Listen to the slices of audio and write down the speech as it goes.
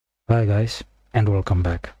Hi guys, and welcome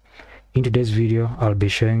back. In today's video, I'll be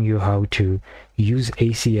showing you how to use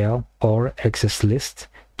ACL or access list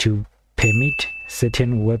to permit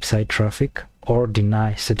certain website traffic or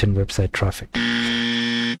deny certain website traffic.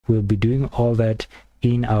 We'll be doing all that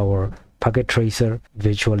in our Packet Tracer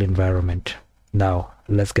virtual environment. Now,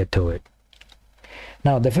 let's get to it.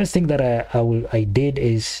 Now, the first thing that I did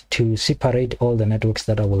is to separate all the networks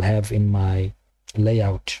that I will have in my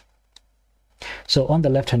layout. So on the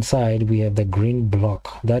left hand side, we have the green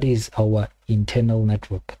block. That is our internal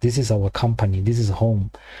network. This is our company. This is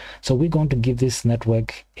home. So we're going to give this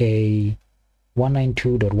network a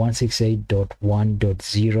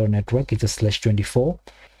 192.168.1.0 network. It's a /24.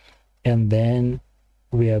 And then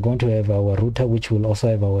we are going to have our router, which will also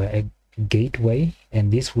have our gateway.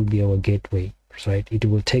 And this will be our gateway, right? It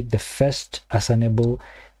will take the first assignable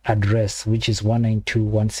address, which is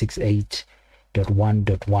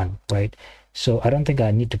 192.168.1.1, right? So I don't think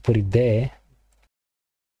I need to put it there.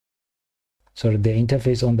 So the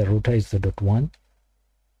interface on the router is the .1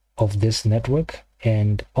 of this network.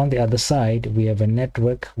 And on the other side, we have a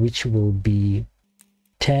network which will be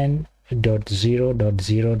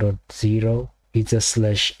 10.0.0.0. It's a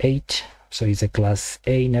 /8. So it's a class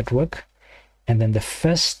A network. And then the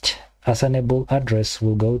first assignable address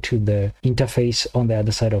will go to the interface on the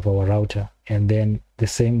other side of our router. And then the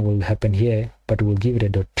same will happen here, but we'll give it a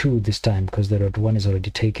 .2 this time because the .1 is already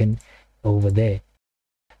taken over there.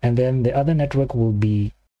 And then the other network will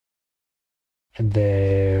be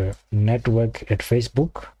the network at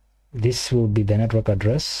Facebook. This will be the network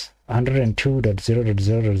address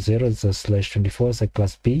 102.0.0.0 is a /24, it's a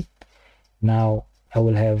class B. Now I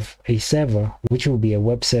will have a server, which will be a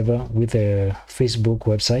web server with a Facebook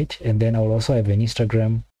website. And then I'll also have an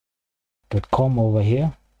Instagram.com over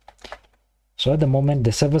here. So at the moment,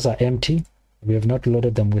 the servers are empty. We have not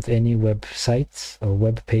loaded them with any websites or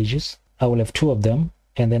web pages. I will have 2 of them.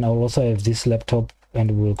 And then I'll also have this laptop,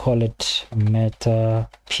 and we'll call it Meta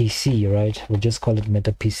PC, right? We'll just call it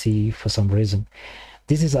Meta PC for some reason.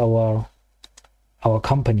 This is our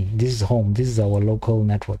company. This is home. This is our local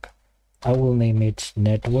network. I will name it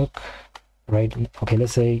network, right? Okay,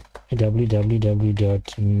 let's say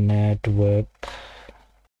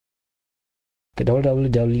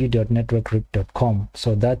www.network.com.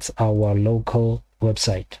 So that's our local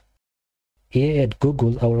website. Here at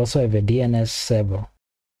Google, I will also have a DNS server.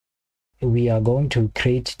 We are going to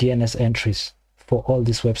create DNS entries for all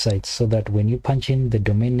these websites so that when you punch in the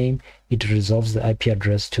domain name, it resolves the IP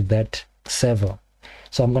address to that server.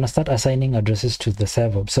 So I'm going to start assigning addresses to the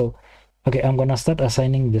server. So okay, I'm going to start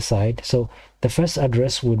assigning the side. So the first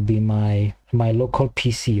address would be my local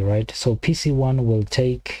PC, right? So PC1 will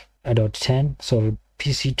take a .10. So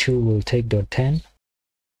PC2 will take .10.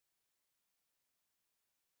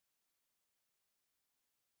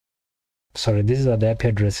 Sorry, these are the IP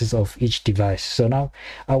addresses of each device. So now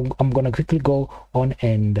I'm going to quickly go on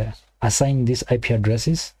and assign these IP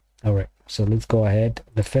addresses. All right, so let's go ahead.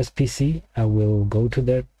 The first PC, I will go to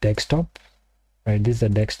the desktop, right? This is the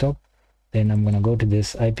desktop. Then I'm going to go to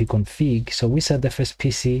this IP config. So we said the first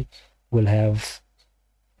PC will have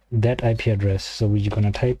that IP address. So we're going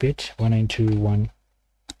to type it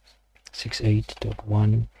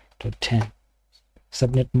 192.168.1.10.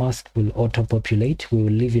 Subnet mask will auto-populate. We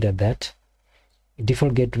will leave it at that.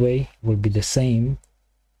 Default gateway will be the same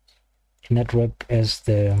network as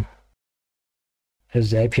the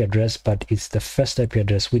IP address, but it's the first IP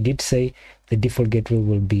address. We did say the default gateway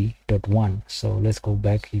will be .1. So let's go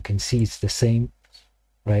back. You can see it's the same,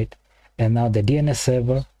 right? And now the DNS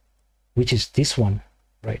server, which is this one,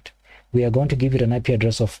 right? We are going to give it an IP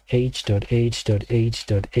address of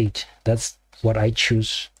 8.8.8.8. That's what I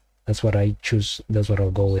choose. That's what I choose. That's what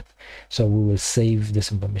I'll go with. So we will save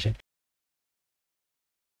this information.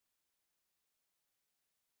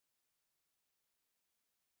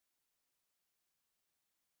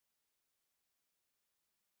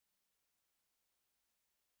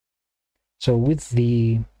 So with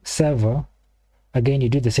the server, again, you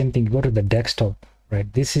do the same thing. You go to the desktop,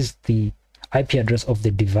 right? This is the IP address of the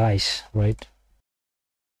device, right?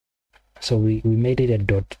 So we made it a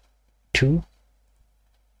 .2.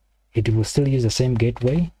 It will still use the same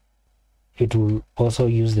gateway. It will also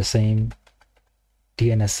use the same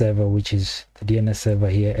DNS server, which is the DNS server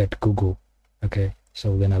here at Google. Okay, so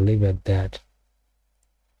we're gonna leave it at that.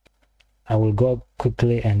 I will go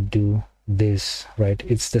quickly and do this, right?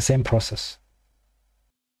 It's the same process.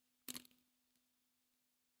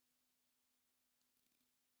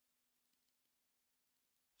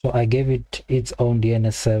 So I gave it its own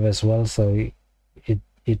DNS server as well, so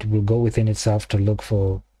it will go within itself to look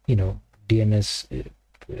for, you know, DNS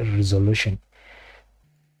resolution.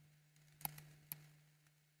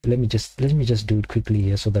 let me just do it quickly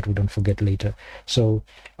here so that we don't forget later. So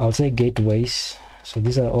I'll say gateways. So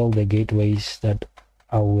these are all the gateways that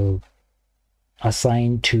I will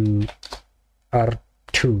assign to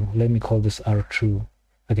R2. Let me call this R2.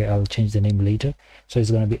 Okay, I'll change the name later. So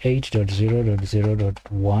it's going to be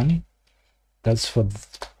 8.0.0.1. That's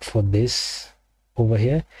for this over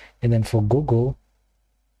here. And then for Google,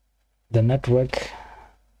 the network,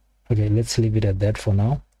 okay, let's leave it at that for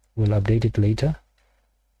now. We'll update it later.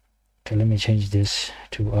 Okay, let me change this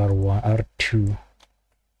to R2.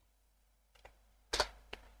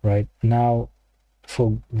 Right now,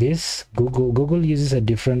 for this, Google uses a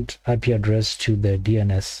different IP address to the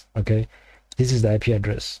DNS. Okay, this is the IP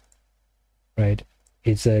address, right?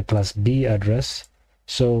 It's a class B address.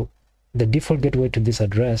 So the default gateway to this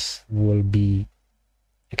address will be,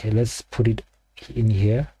 okay, let's put it in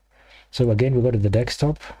here. So again, we go to the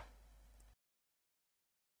desktop.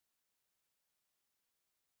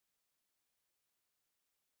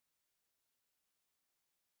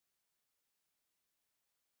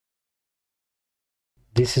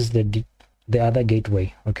 This is the other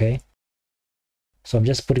gateway. Okay, so I'm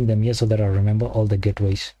just putting them here so that I remember all the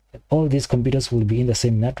gateways. All these computers will be in the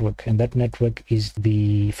same network, and that network is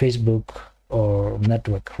the Facebook or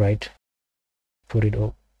network, right? Put it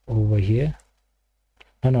over here.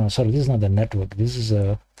 No, sorry, this is not the network. This is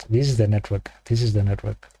the network. This is the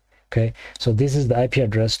network. Okay, so this is the IP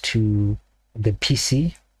address to the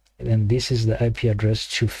PC, and this is the IP address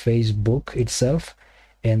to Facebook itself,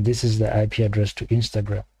 and this is the IP address to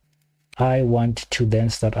Instagram. I want to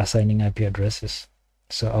then start assigning IP addresses.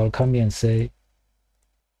 So I'll come here and say,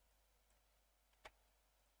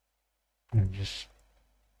 and just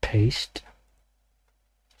paste.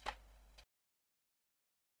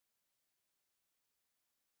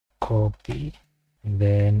 Copy. And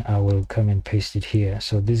then I will come and paste it here.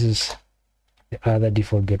 So this is the other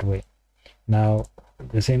default gateway. Now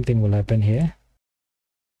the same thing will happen here.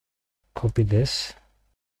 Copy this.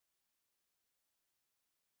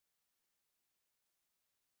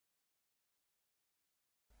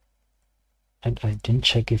 And I didn't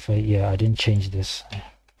check if I didn't change this.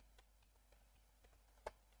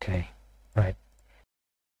 Okay, right.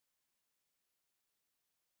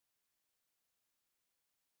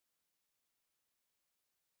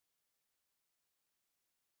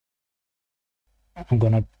 I'm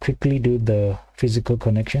gonna quickly do the physical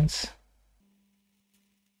connections.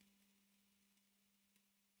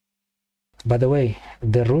 By the way,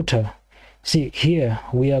 the router, see here,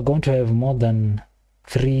 we are going to have more than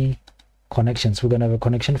 3 connections. We're going to have a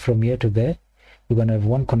connection from here to there. We're going to have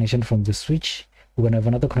one connection from the switch. We're going to have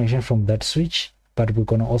another connection from that switch, but we're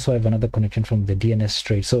going to also have another connection from the DNS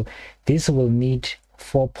straight. So this will need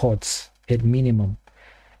 4 ports at minimum.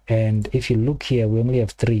 And if you look here, we only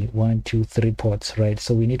have 3, 1, 2, 3 ports, right?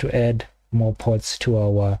 So we need to add more ports to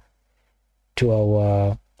our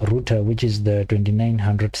router, which is the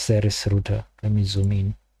 2900 series router. Let me zoom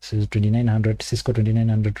in. This is 2900 Cisco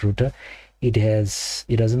 2900 router. It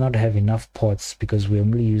does not have enough ports because we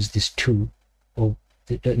only use these 2. Oh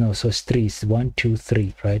no, so it's 3. It's 1, 2,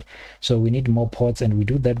 3, right? So we need more ports, and we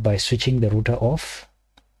do that by switching the router off.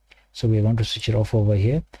 So we're going to switch it off over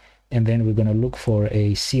here, and then we're going to look for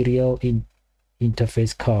a serial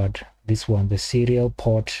interface card. This one, the serial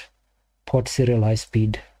port serial high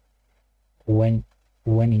speed when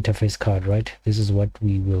interface card, right? This is what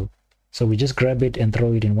we will. So we just grab it and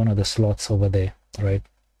throw it in one of the slots over there, right?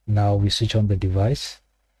 Now we switch on the device.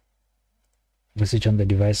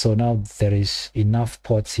 So now there is enough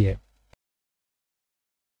ports here.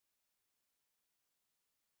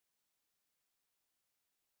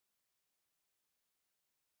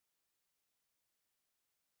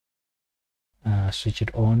 Switch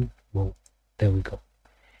it on. Whoa, there we go.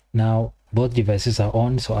 Now both devices are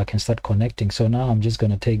on, so I can start connecting. So now I'm just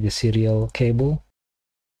going to take the serial cable.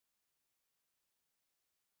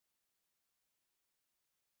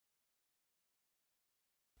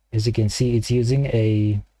 As you can see, it's using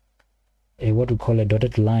a what we call a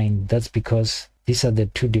dotted line. That's because these are the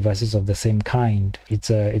 2 devices of the same kind. It's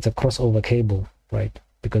a crossover cable, right?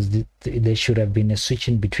 Because there should have been a switch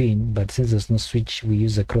in between, but since there's no switch, we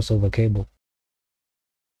use a crossover cable.